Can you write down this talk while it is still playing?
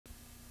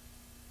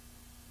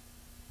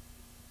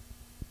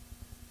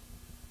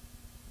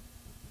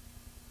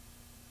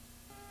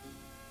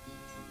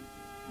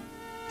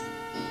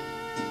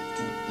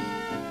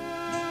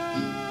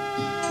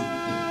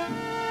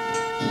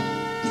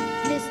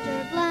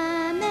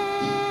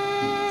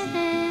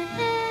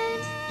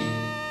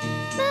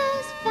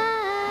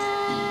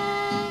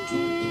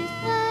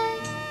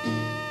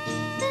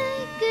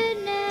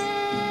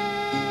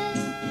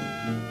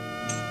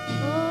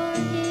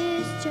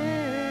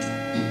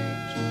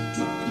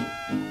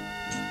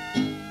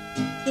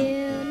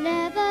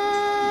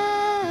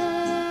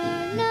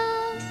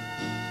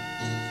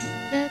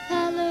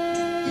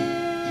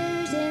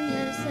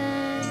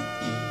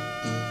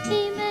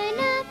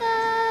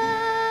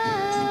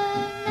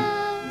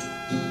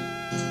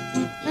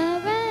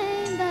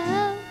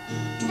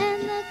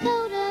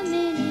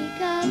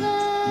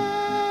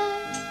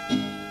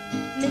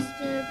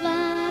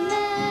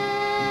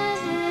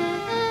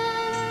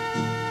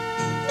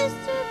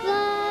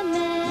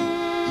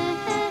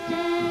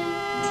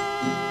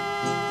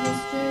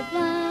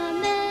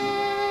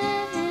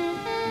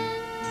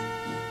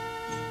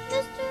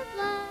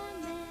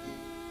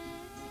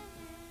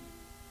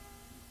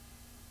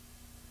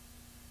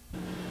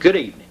Good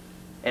evening,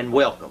 and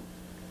welcome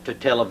to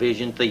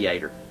Television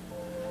Theater.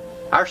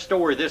 Our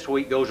story this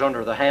week goes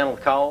under the handle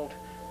called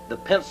The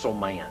Pencil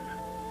Man.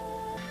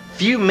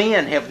 Few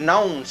men have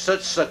known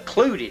such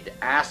secluded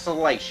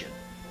isolation.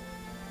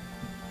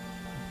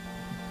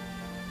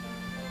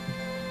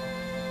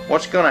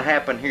 What's going to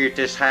happen here at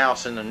this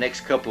house in the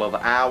next couple of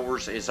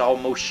hours is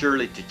almost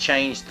surely to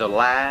change the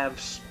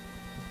lives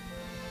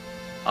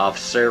of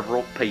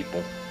several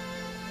people.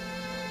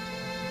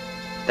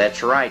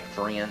 That's right,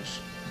 friends.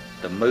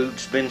 The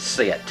mood's been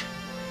set,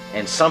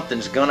 and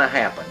something's gonna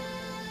happen.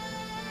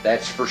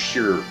 That's for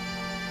sure.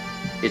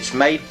 It's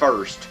May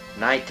 1st,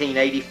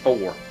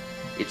 1984.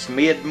 It's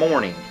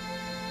mid-morning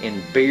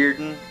in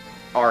Bearden,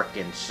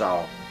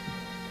 Arkansas.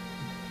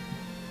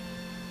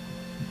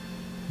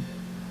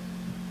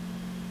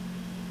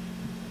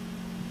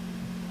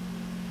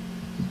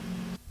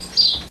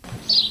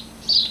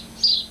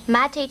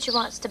 My teacher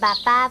wants to buy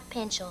 5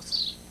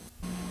 pencils.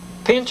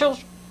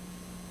 Pencils?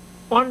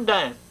 One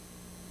dime.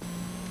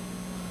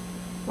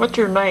 What's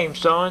your name,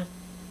 son?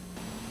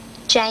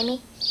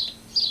 Jamie?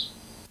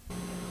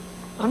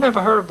 I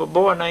never heard of a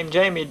boy named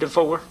Jamie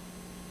before.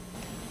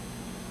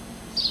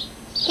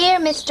 Here,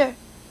 Mr.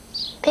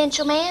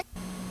 Pencil Man.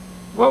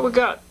 What we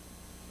got?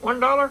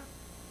 $1?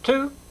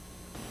 2?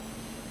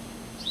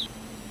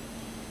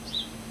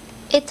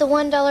 It's a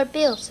 $1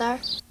 bill, sir.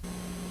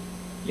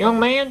 Young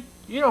man,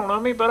 you don't owe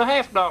me but a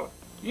 $50.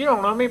 You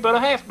don't owe me but a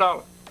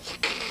 $50.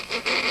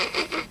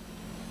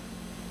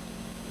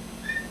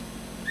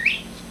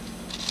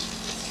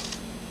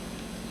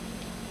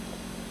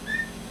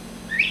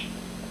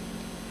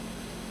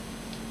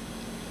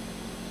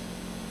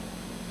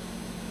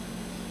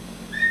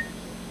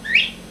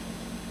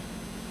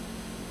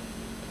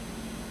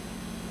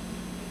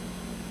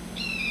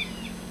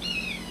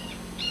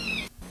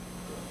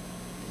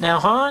 Now,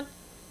 hon,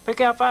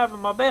 pick out 5 of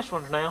my best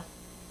ones now.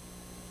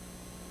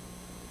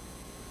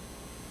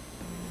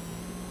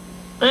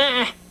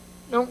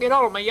 Don't get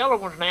all of my yellow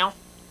ones now.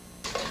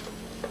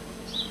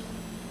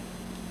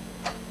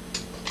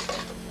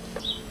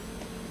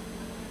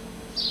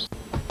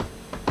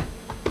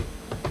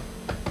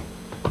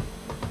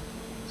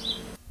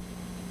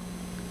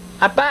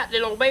 I bite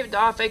little baby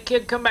doll if that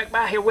kid come back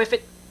by here with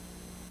it.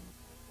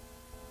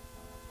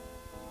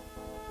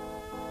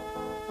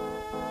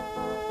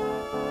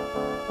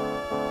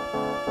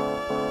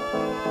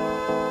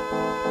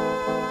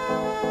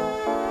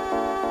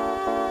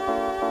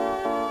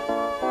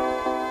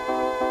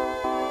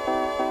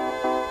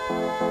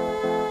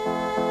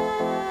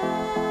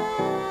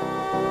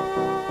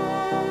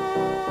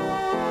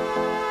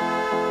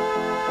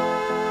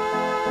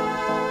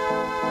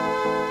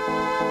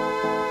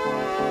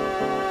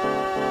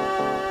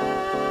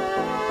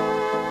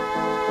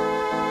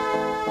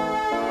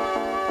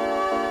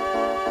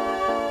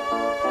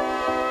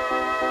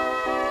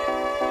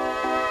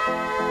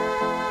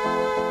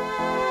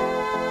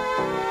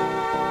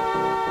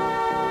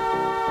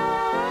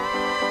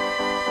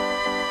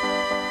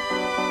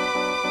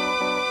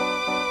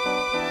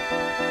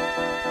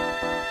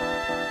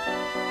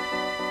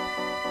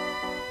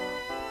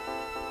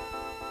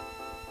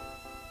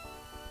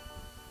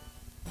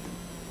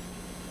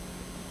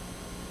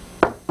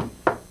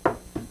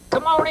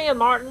 Come on in,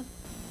 Martin.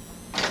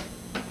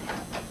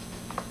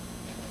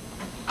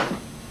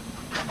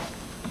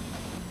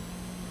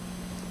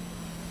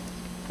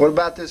 What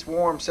about this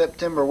warm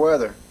September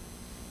weather?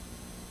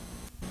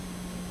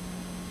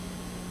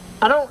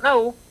 I don't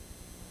know.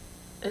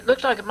 It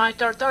looks like it might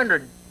start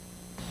thundering.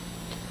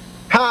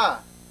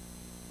 Ha!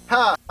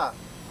 Ha! Ha!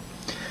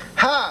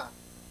 Ha!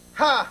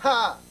 Ha!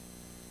 Ha!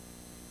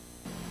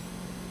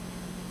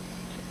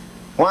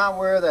 Why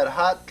wear that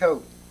hot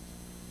coat?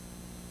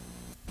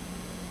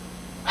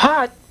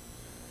 Hot?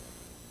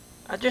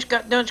 I just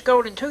got done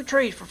scolding 2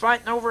 trees for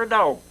fighting over a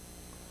dog.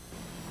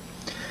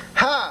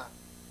 Ha!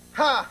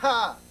 Ha!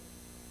 Ha!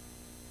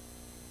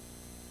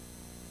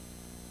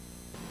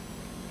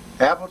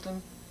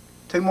 Appleton,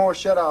 2 more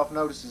shut-off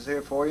notices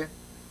here for you.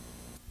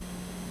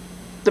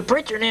 The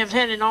preacher and them's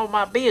handling all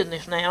my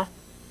business now.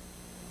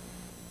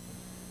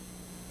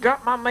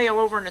 Drop my mail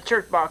over in the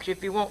church box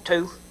if you want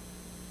to.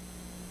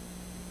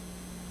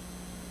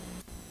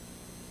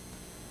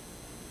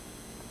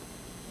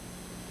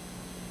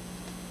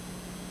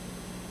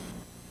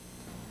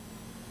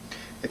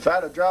 If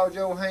I'd have drawed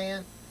your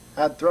hand,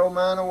 I'd throw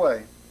mine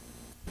away.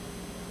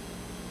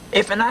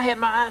 If and I had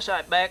my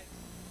eyesight back,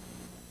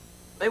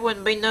 there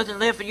wouldn't be nothing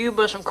left for you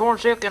but some corn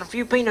silk and a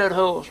few peanut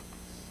hulls.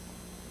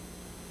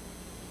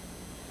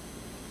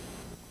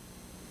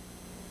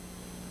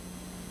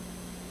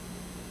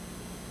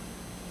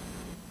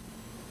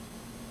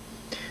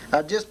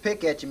 I'd just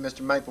pick at you,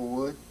 Mr.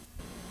 Maplewood.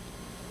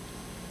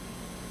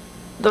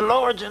 The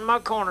Lord's in my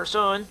corner,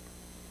 son.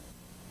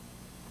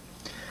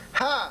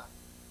 Ha!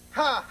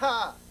 Ha!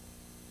 Ha!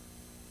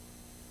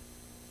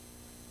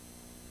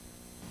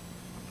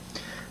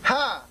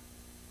 Ha!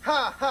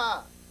 Ha!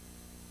 Ha!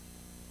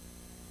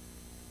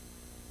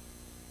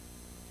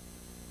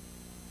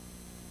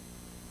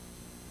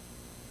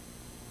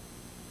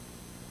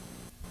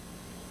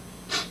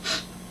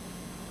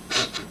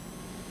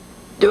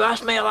 Do I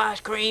smell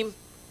ice cream?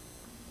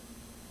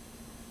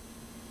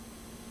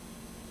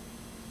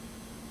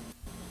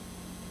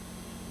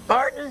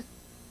 Martin,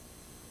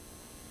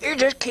 you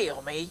just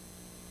killed me.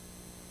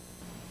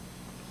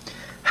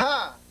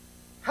 Ha!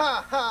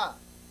 Ha ha!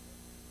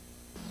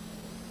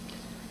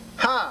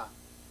 Ha!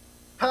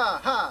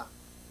 Ha ha!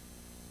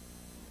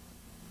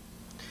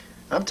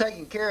 I'm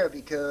taking care of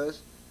you,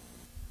 cuz.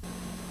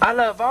 I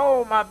love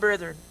all my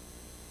brethren,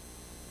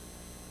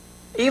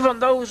 even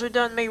those who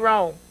done me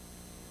wrong.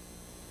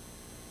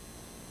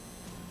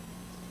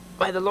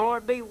 May the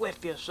Lord be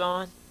with you,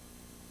 son.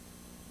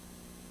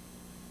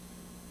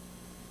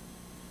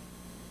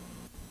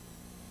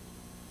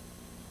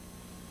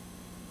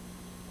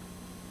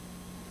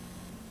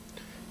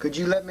 Could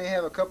you let me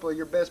have a couple of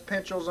your best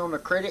pencils on the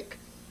critic?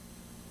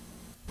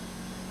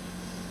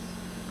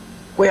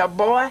 Well,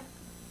 boy,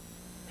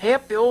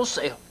 help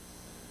yourself.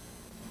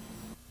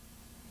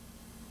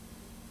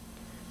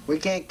 We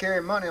can't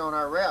carry money on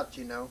our route,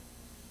 you know.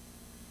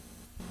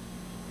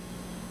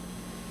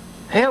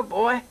 Hell,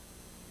 boy,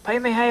 pay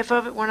me half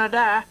of it when I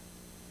die,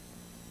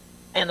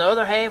 and the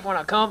other half when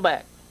I come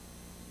back.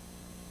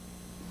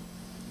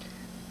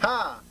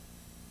 Ha!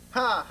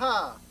 Ha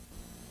ha!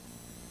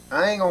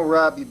 I ain't gonna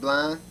rob you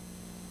blind.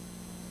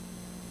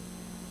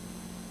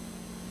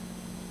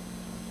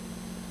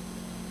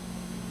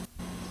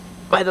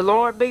 May the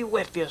Lord be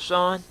with you,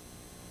 son.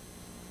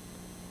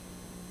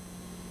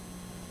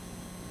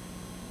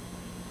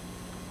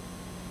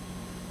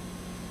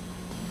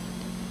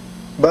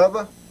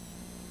 Bubba,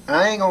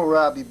 I ain't gonna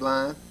rob you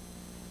blind.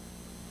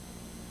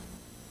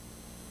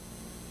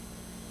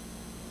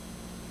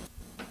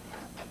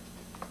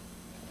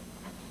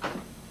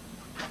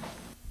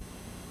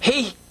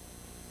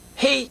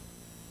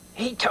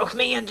 He talked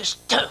me into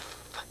stuff.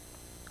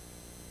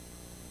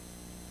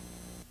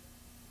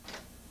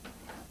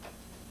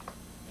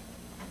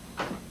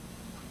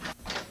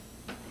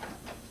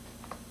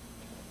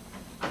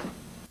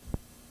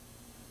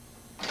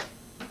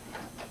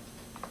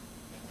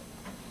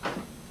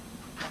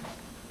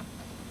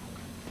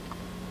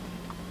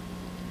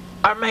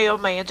 Our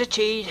mailman's a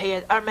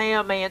cheesehead, our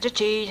mailman's a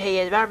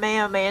cheesehead, our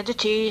mailman's a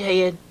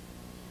cheesehead.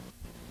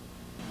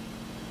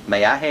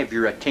 May I have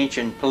your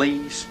attention,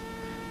 please?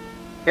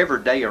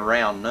 Every day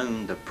around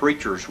noon, the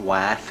preacher's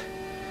wife,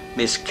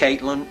 Miss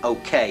Caitlin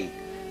O'Kay,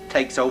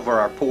 takes over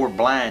our poor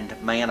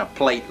blind man a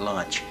plate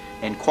lunch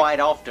and quite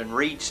often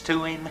reads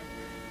to him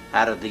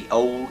out of the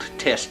Old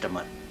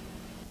Testament.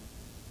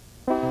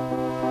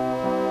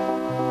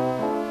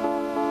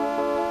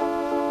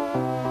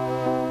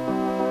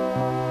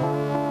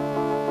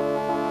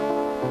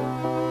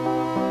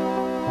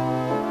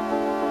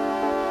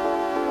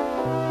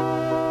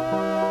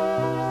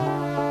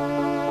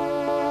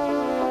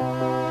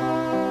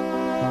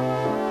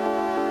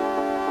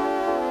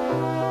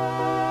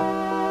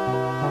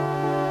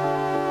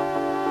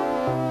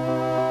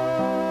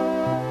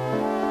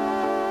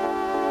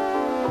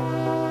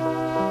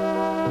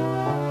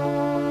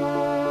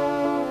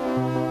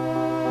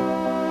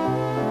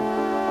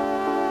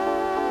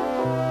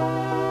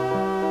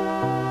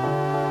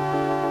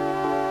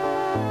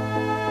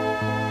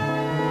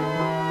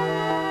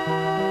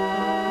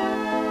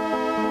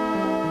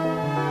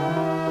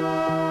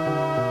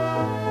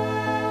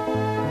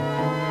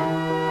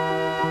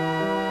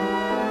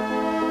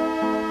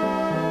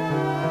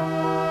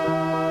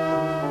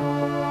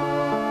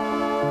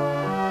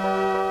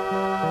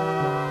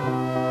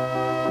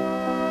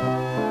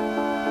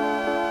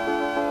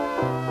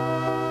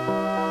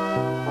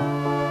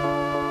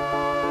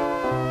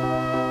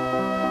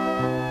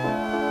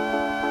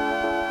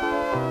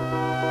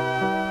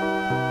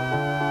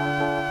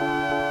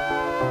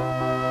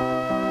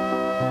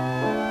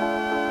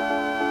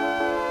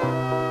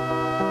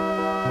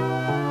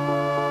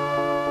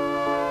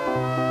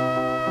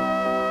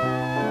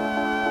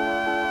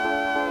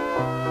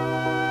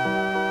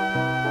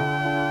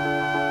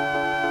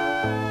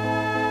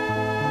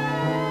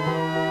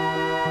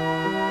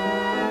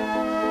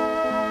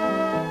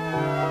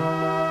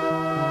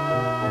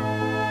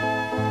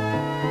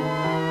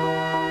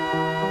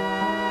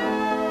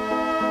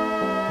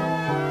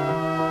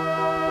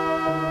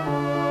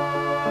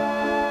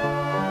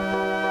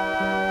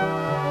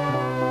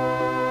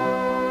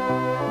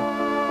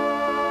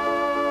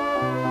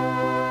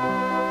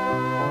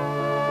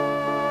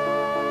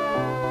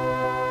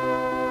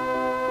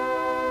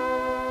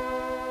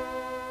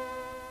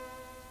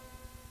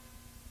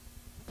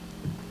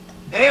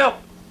 Help!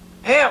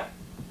 Help!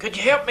 Could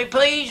you help me,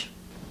 please?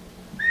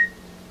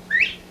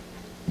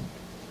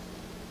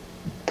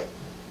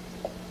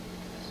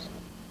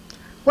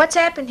 What's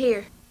happened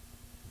here?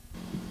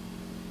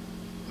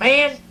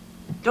 Man,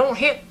 don't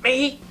hit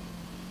me.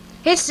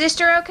 Is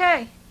Sister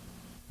okay?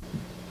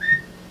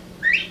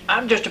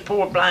 I'm just a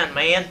poor blind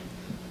man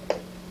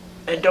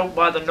and don't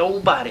bother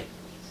nobody.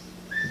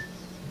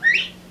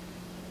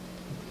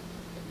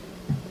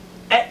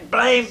 That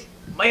blame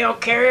mail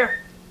carrier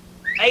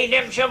laid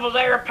them shovels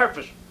there a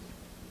purpose.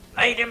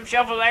 Laid them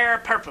shovels there a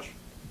purpose.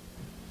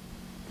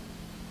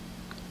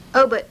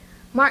 Oh, but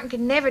Martin could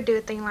never do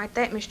a thing like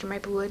that, Mr.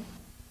 Maplewood.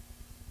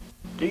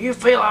 Do you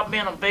feel I've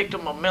been a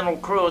victim of mental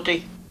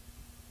cruelty?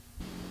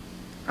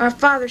 Our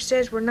father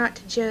says we're not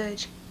to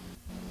judge.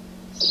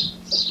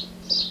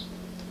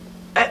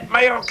 That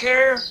mail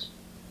carrier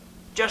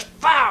just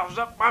files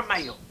up my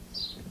mail.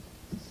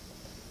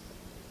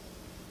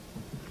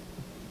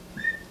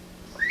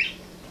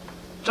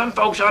 Some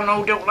folks I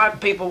know don't like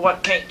people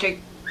what can't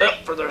take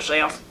up for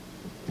themselves.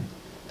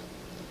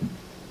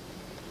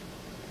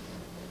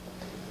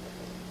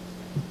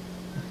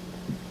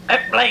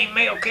 That blame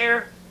mail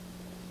carrier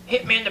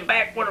hit me in the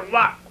back with a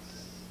rock.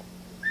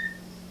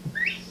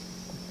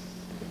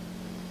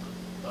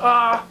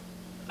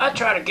 I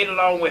try to get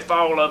along with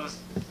all of them.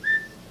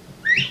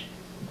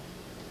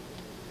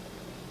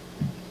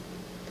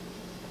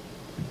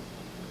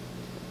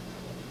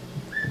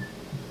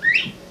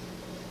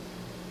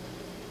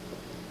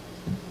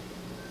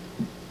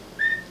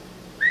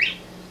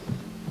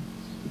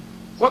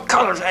 What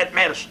color's that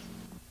medicine?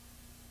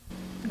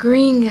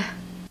 Green.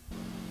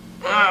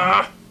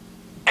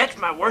 That's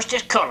my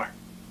worstest color.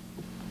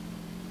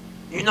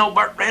 You know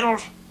Burt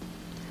Reynolds?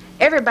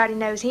 Everybody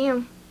knows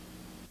him.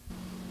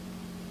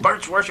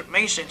 Bert's worshipped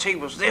me since he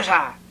was this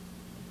high.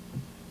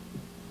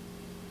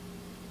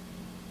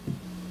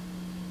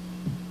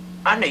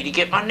 I need to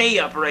get my knee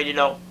operated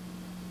on.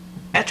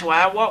 That's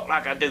why I walk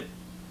like I do.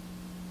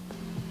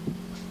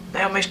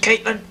 Now, Miss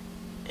Caitlin,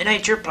 it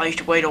ain't your place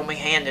to wait on me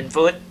hand and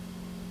foot.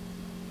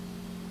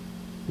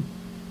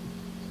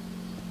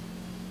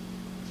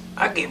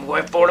 I gave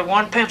away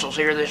 41 pencils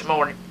here this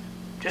morning,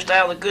 just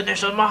out of the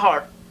goodness of my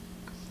heart.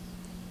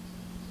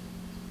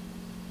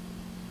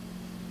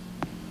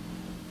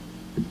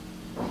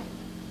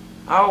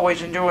 I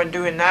always enjoy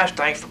doing nice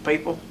things for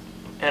people,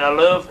 and I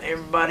love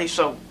everybody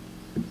so.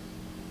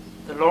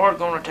 The Lord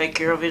gonna take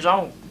care of His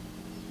own.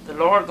 The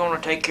Lord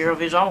gonna take care of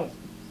His own.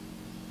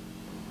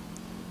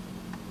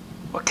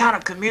 What kind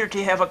of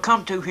community have I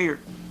come to here?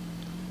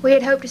 We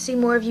had hoped to see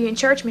more of you in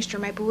church, Mr.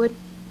 Maplewood.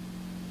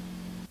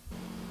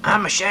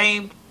 I'm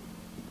ashamed.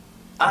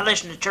 I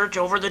listen to church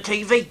over the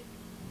TV.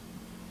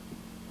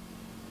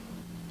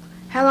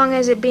 How long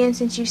has it been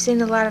since you've seen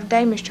the light of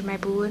day, Mr.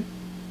 Maplewood?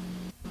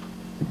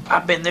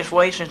 I've been this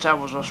way since I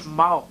was a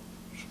small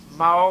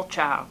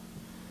child.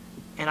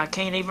 And I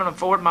can't even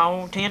afford my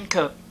own tin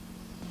cup.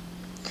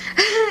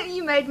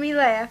 You made me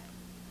laugh.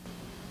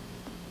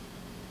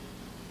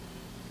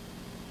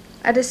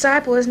 A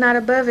disciple is not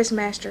above his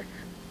master,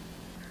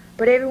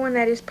 but everyone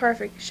that is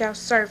perfect shall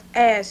serve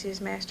as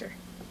his master.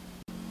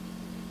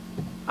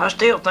 I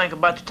still think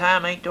about the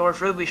time Aunt Doris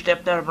Ruby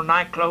stepped out of her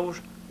night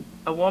clothes,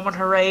 a woman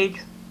her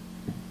age.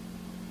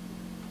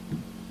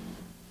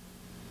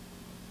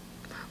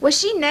 Was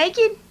she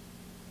naked?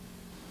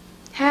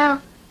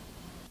 How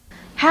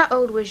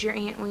old was your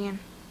Aunt Win?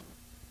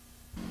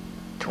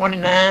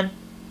 29.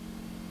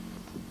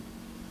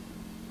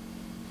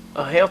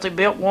 A healthy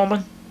built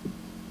woman.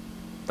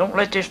 Don't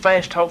let this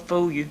fast talk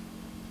fool you.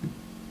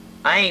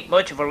 I ain't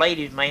much of a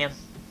ladies' man.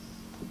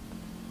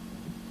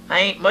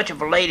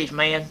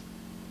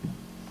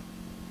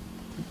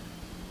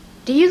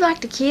 Do you like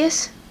to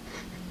kiss?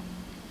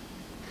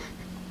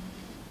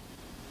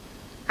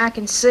 I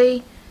can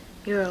see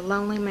you're a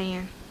lonely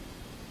man.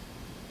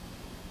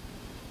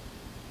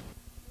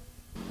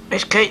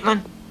 Miss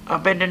Caitlin,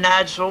 I've been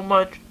denied so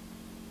much.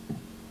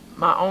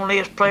 My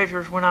onlyest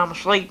pleasure is when I'm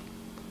asleep,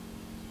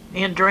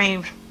 in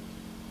dreams.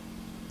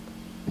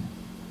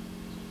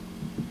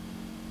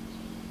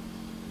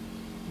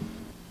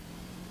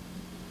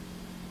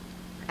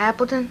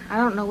 Appleton, I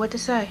don't know what to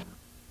say.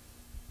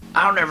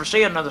 I'll never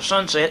see another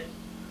sunset,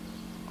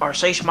 or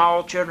see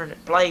small children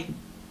at play.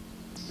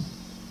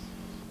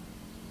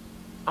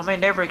 I may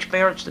never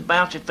experience the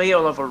bouncy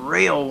feel of a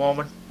real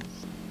woman.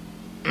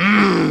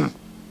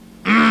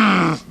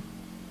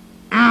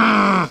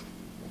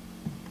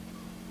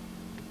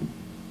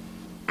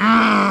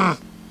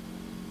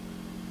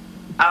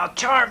 I'll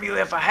charm you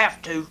if I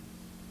have to.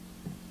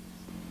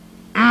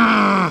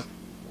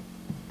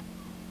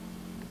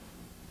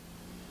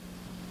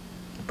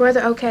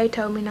 Brother OK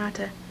told me not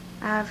to.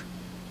 I've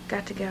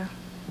got to go.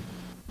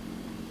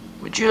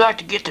 Would you like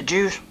to get the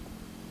juice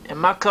in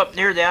my cup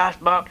near the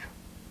icebox?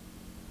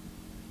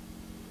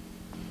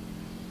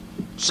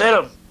 Set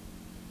 'em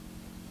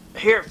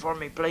here for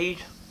me, please.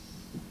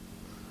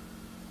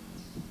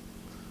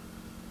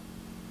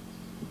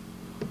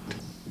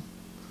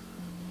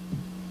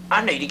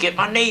 I need to get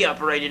my knee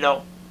operated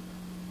on.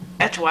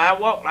 That's why I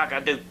walk like I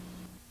do.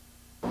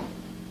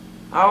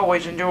 I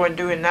always enjoy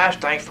doing nice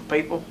things for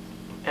people,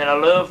 and I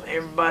love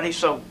everybody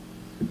so.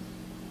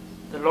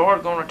 The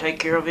Lord gonna take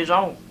care of His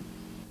own.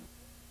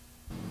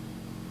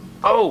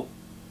 Oh,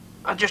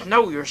 I just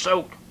know you're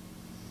soaked.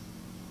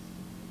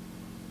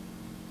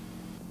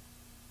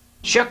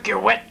 Shuck your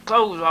wet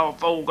clothes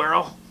off, old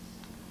girl.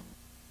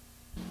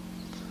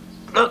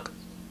 Look,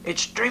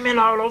 it's streaming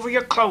all over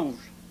your clothes.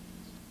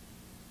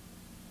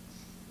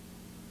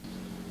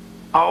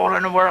 All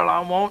in the world I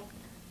want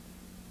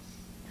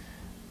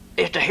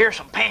is to hear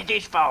some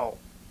panties fall.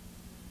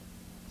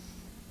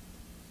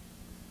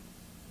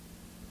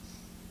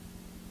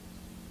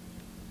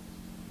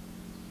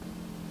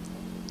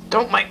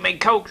 Don't make me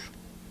coax.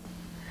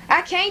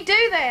 I can't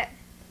do that.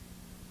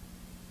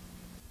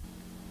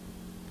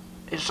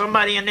 Is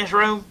somebody in this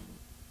room?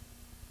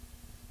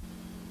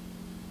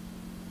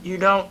 You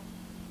don't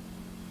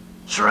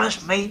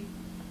trust me?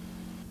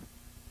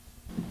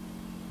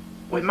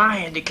 With my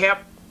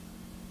handicap,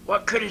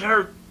 what could it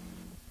hurt?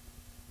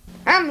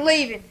 I'm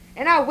leaving,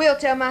 and I will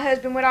tell my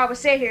husband what all was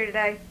said here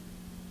today.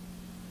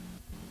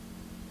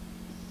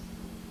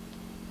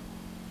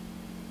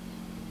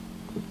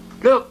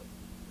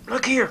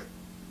 Look here.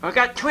 I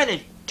got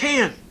 20,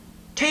 10,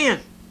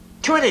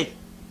 20.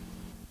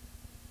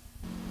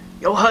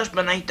 Your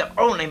husband ain't the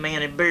only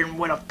man in Bearden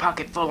with a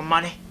pocket full of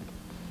money.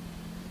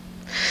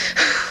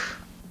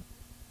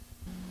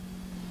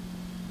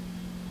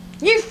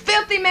 You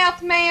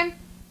filthy-mouthed man!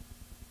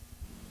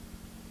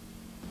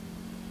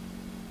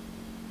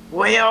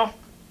 Well,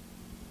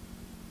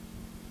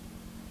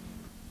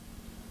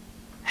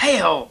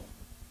 hell.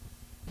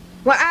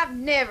 Well, I've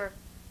never.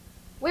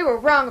 We were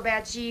wrong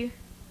about you.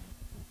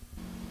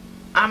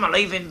 I'm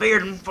a-leaving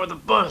Bearden for the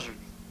buzzard.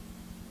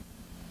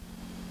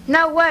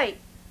 No, wait.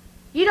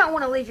 You don't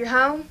want to leave your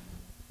home.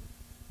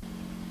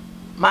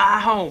 My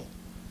home.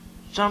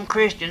 Some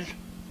Christians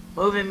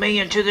moving me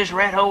into this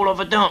rat hole of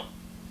a dump.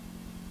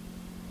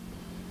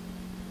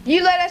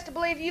 You led us to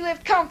believe you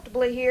lived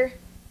comfortably here.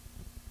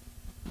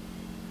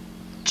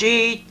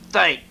 Gee,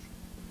 think.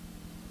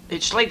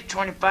 It sleeps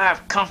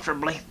 25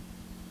 comfortably.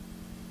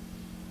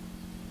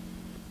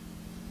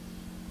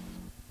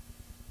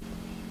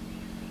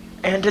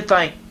 And to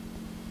think,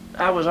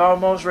 I was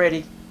almost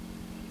ready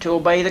to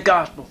obey the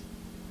gospel.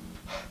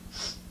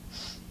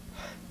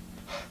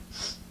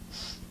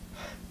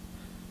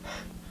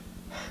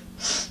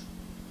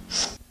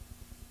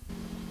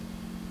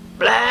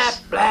 Blah,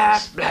 blah,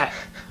 blah.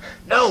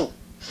 No.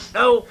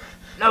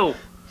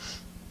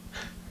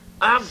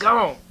 I'm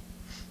gone.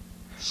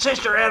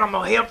 Sister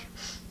Animal Hips.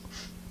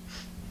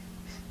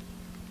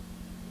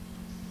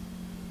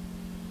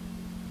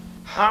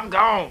 I'm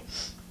gone.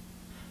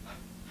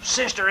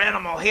 Sister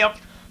Animal Hips.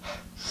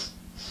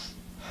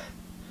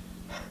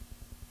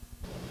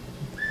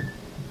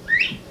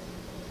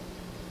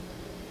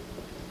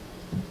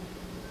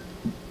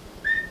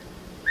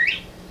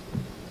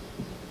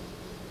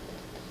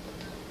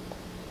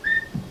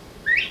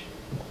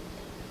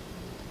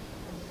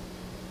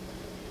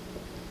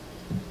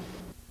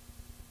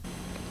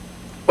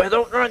 Well,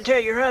 don't run and tell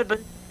your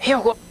husband.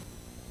 He'll whoop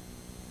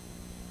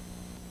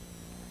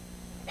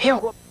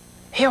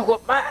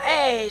my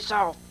ass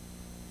off.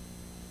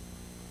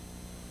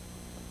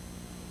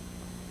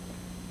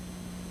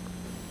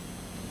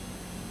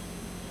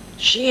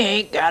 She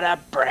ain't got a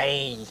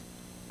brain.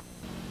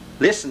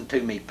 Listen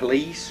to me,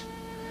 please.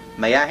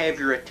 May I have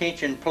your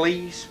attention,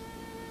 please?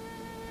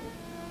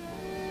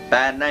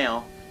 By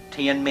now,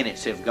 10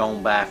 minutes have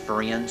gone by,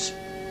 friends,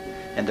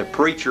 and the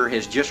preacher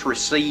has just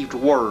received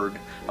word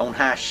on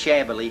how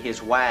shabbily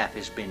his wife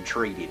has been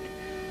treated.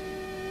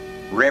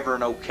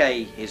 Reverend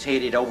O'Kay is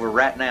headed over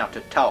right now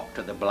to talk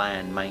to the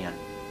blind man.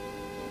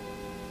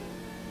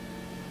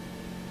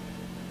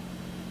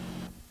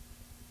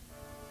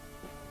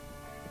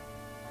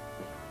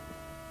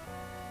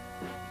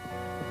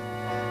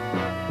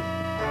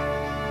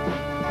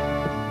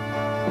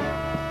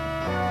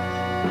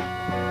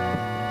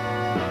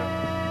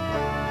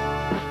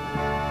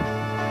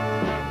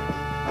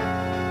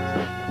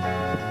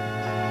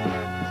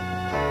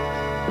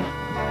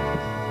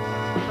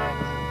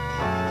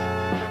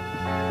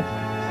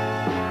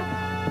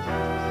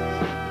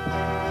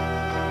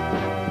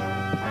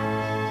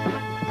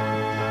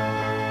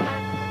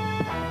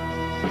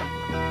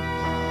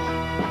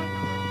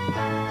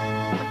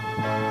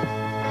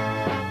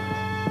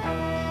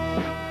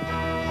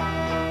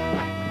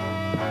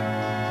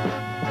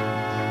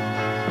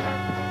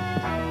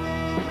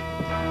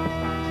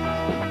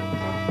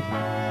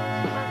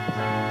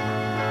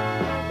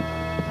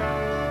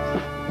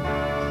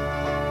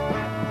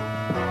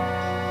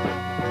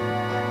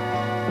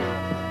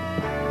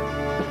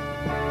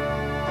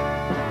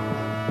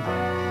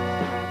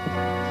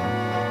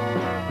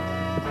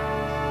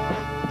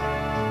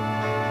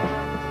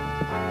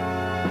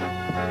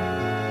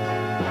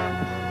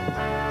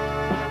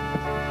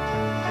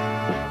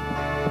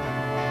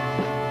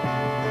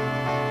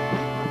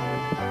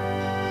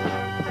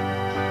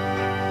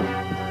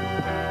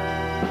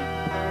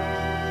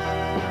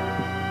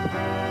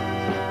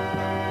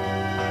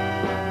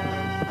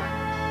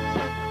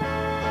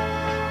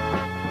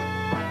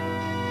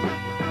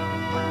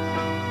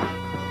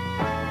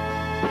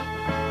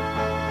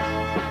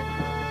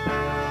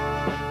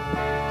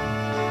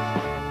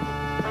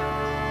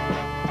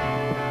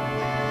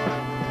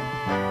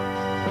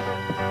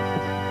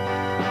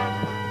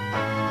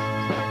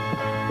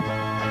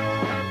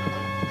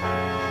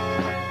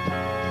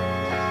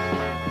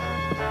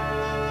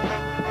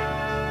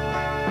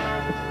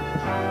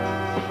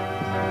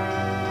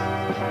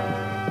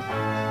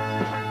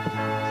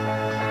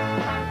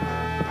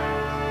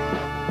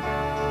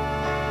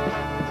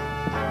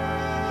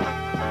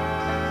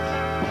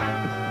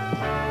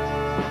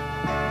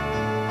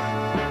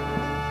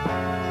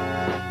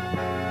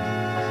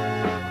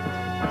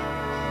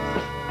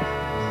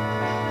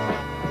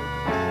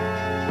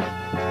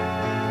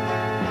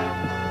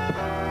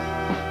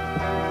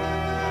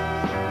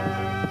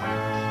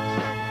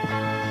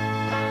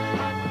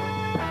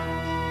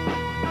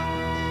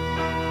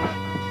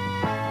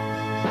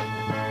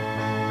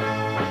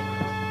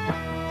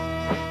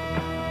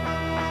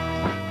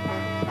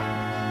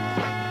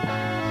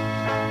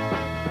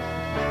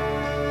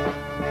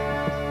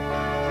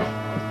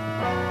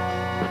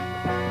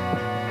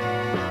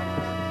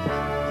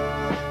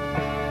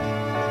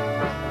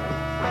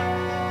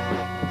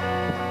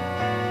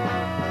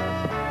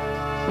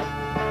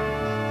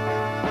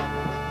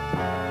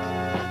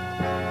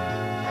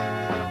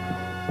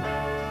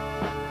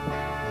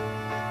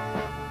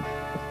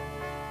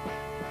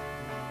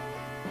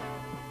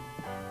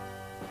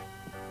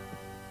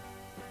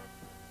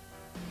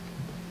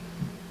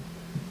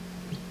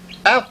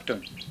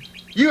 Alton,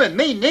 you and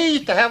me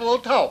need to have a little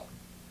talk.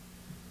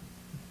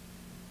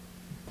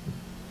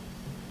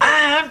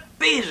 I'm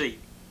busy.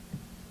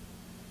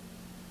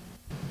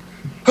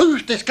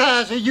 Whose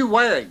disguise are you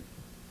wearing?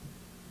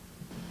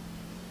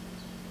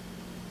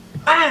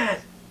 Mine.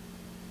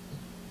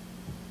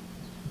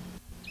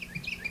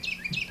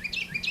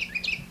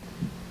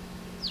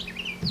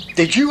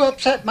 Did you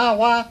upset my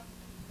wife?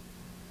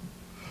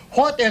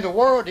 What in the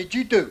world did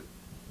you do?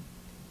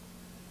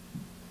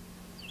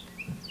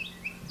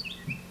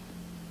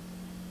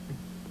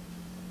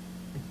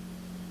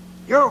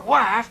 Your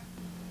wife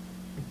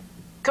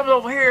comes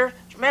over here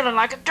smelling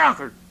like a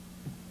drunkard.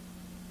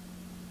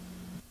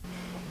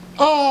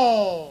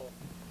 Oh!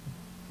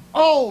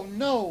 Oh,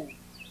 no!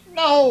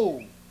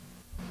 No!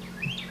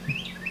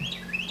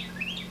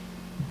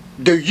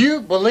 Do you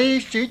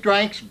believe she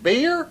drinks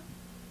beer?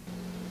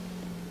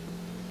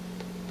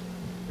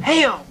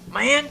 Hell,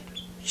 man,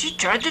 she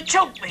tried to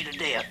choke me to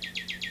death.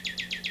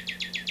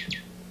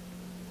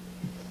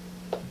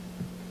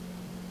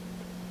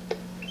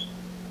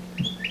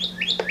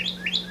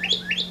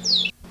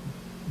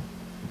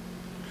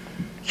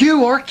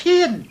 You are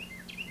kidding.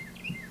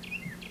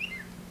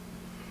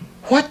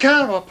 What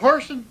kind of a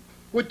person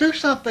would do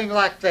something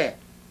like that?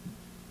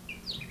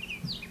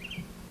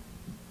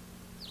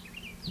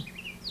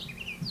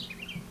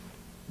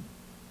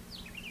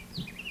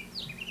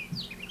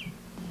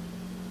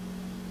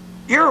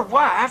 Your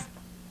wife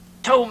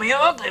told me an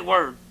ugly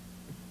word.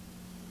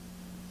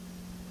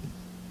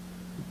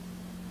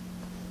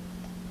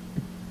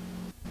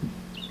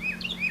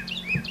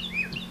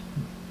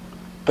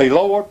 The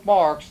Lord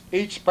marks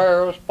each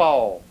sparrow's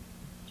fall.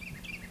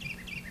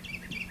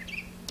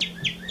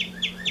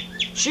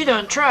 She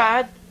done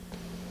tried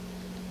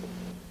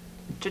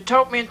to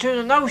talk me into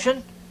the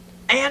notion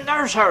and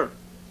nurse her.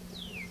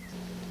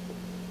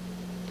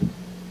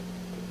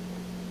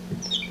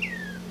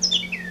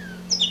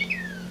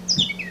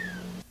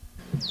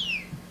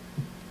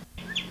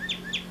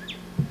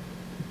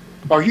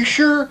 Are you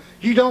sure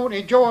you don't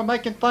enjoy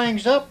making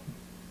things up?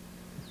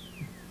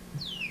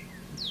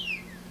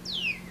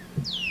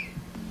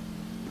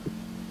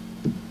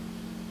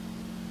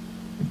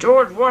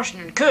 George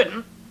Washington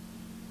couldn't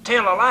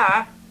tell a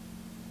lie.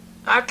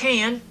 I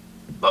can,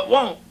 but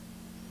won't.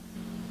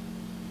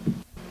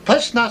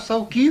 That's not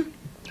so cute.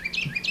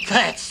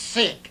 That's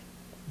sick.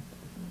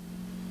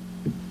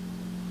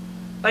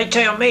 They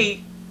tell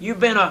me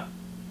you've been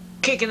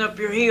kicking up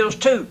your heels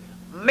too,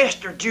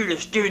 Mr.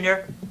 Judas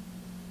Jr.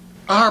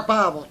 Our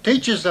Bible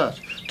teaches us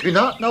to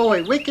not know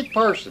a wicked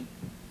person.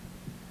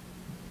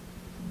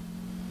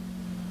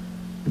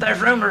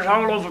 There's rumors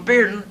all over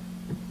Bearden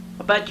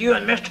about you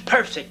and Mr.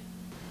 Percy.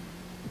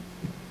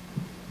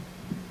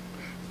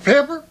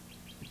 Fibber?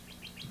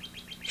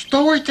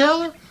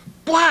 Storyteller?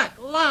 Black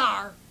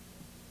liar!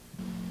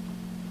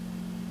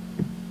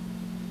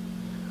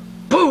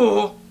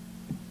 Bull!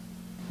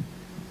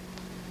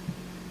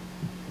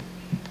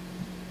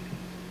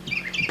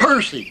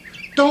 Percy,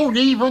 don't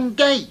even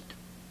date.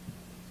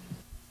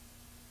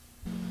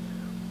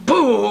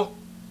 Bull!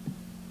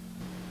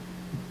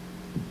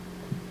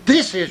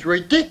 This is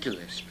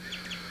ridiculous.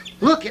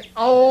 Look at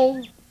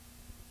all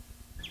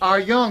our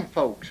young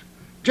folks,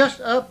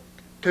 just up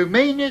to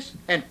meanness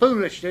and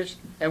foolishness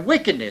and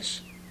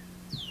wickedness.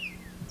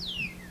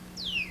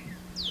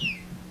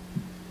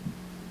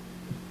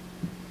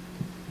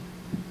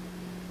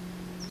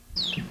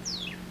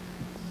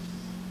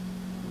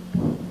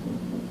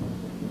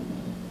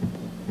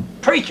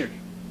 Preachers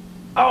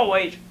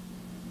always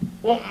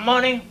want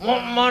money,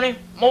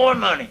 more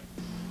money.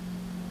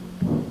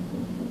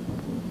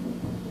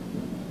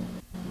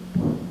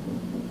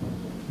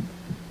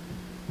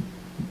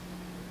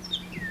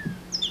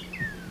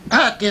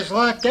 I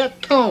dislike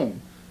that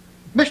tone.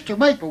 Mr.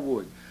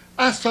 Maplewood,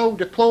 I so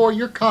deplore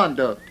your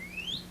conduct.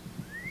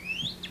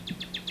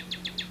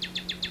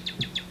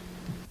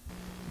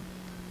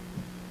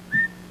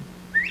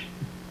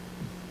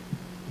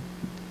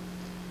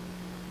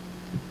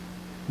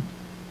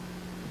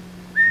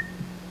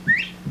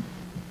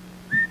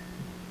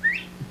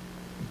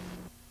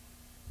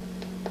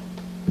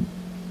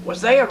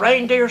 Was there a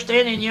reindeer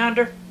standing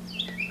yonder?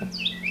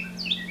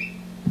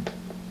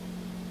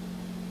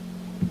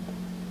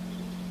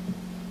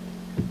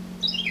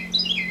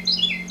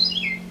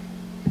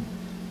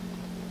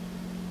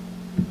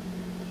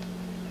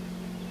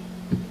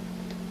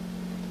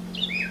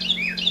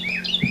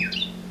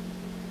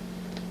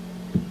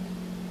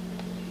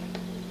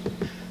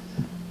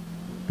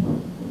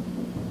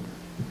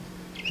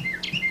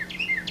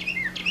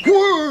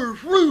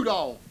 Where's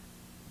Rudolph?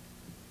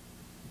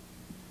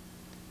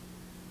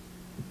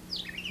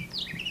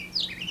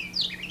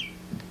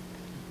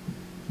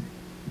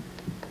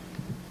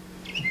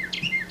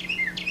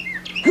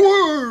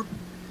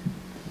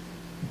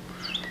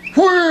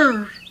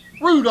 Where's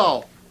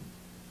Rudolph?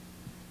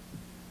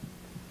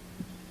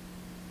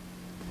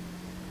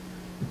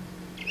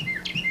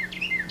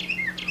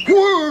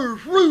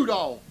 Where's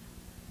Rudolph?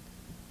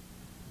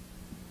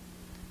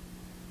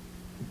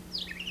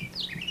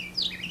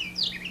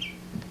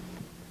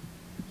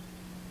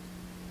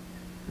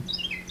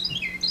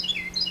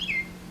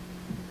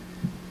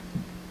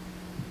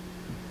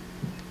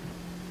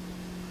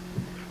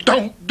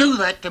 Don't do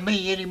that to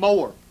me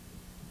anymore.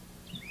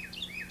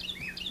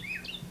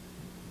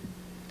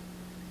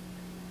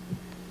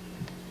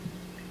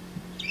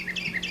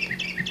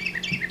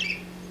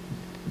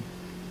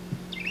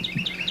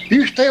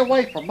 You stay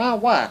away from my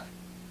wife.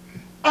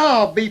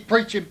 I'll be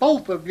preaching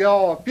both of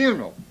y'all a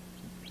funeral.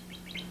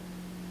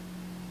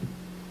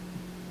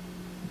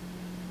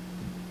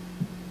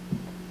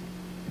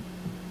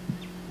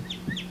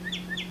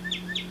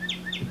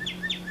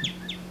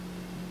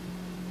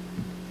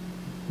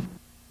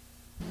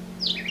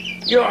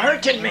 You're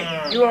hurting me.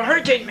 You're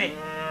hurting me.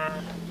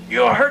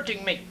 You're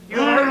hurting me.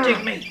 You're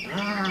hurting me.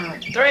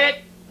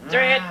 Thread.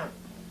 Thread.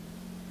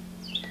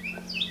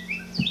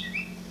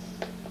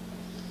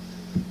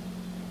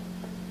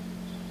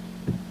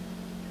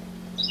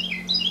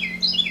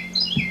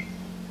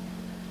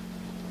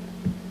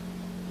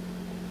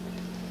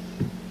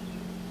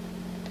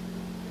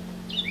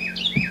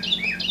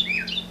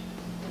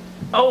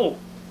 Oh,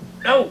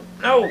 no,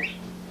 no,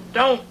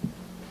 don't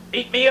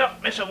eat me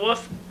up, Mr.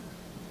 Wolf.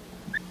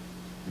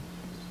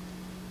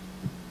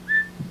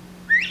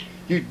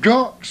 You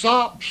drunk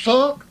sop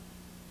suck.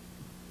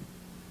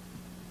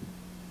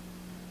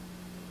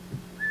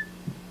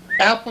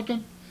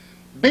 Appleton,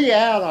 be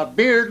out of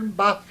Bearden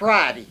by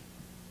Friday.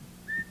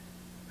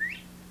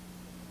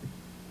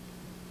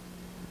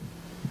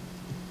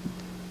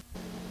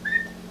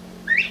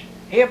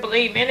 He'll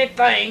believe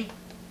anything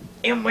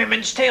them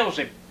women's tells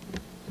him.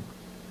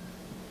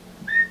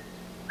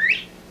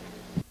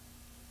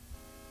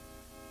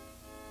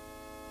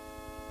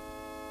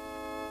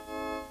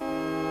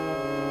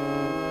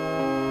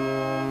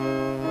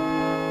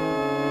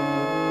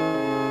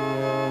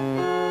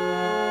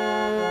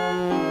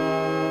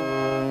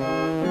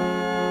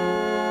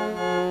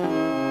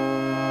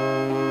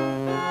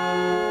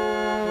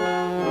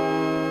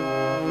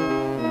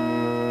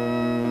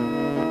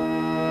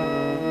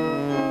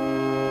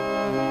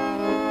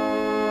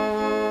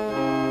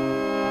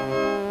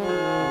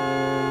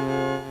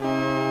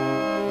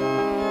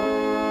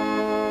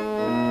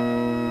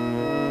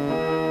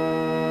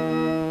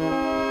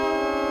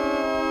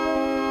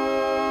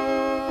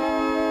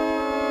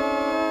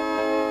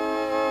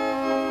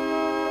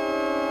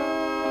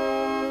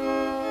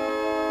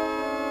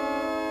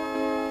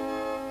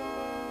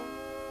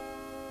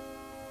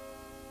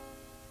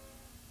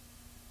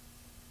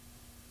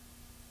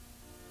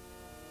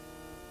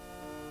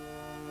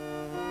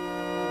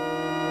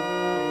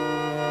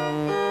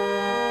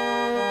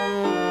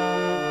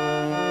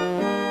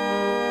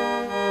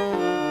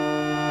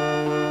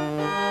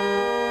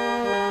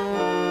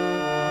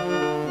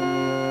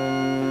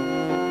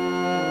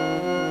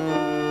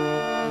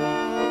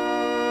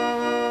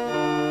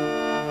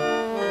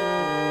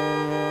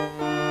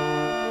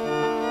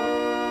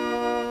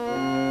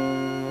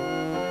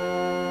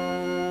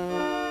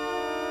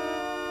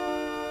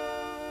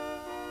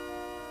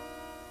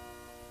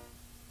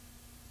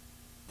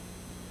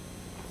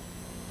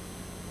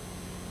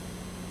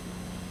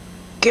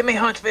 Give me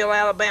Huntsville,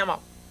 Alabama.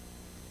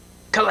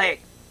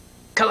 Collect.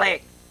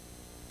 Collect.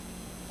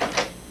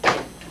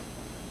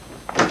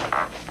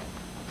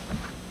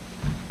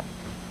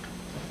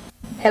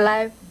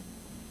 Hello?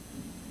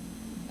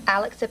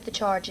 I'll accept the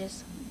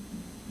charges.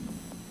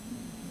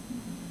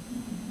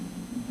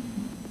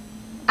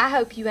 I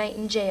hope you ain't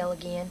in jail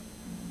again.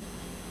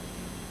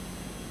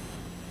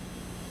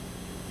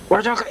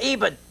 Where's Uncle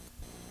Eben?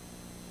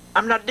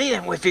 I'm not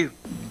dealing with you.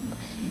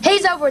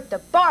 He's over at the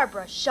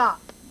Barbara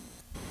shop.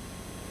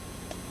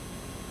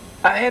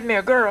 I had me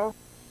a girl,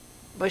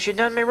 but she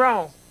done me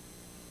wrong.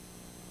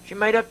 She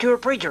made up to her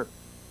preacher.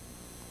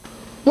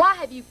 Why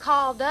have you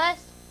called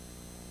us?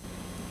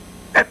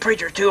 That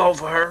preacher's too old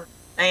for her,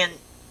 and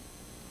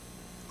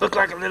looked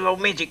like a little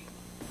old midget.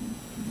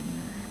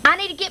 I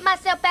need to get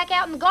myself back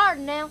out in the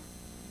garden now.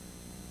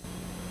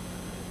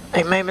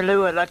 Hey, Mammy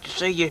Lou, I'd like to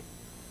see you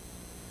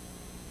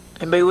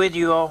and be with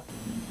you all.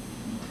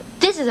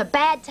 This is a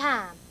bad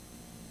time.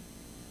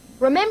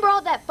 Remember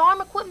all that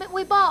farm equipment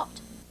we bought?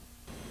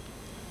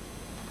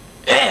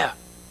 Yeah,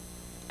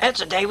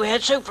 that's the day we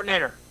had soup for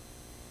dinner.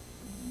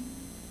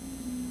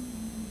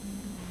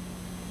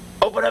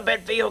 Open up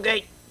that field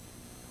gate.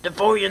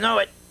 Before you know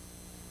it,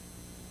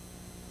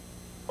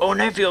 old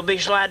nephew will be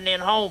sliding in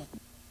home.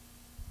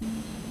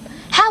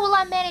 How will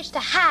I manage to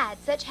hide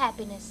such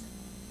happiness?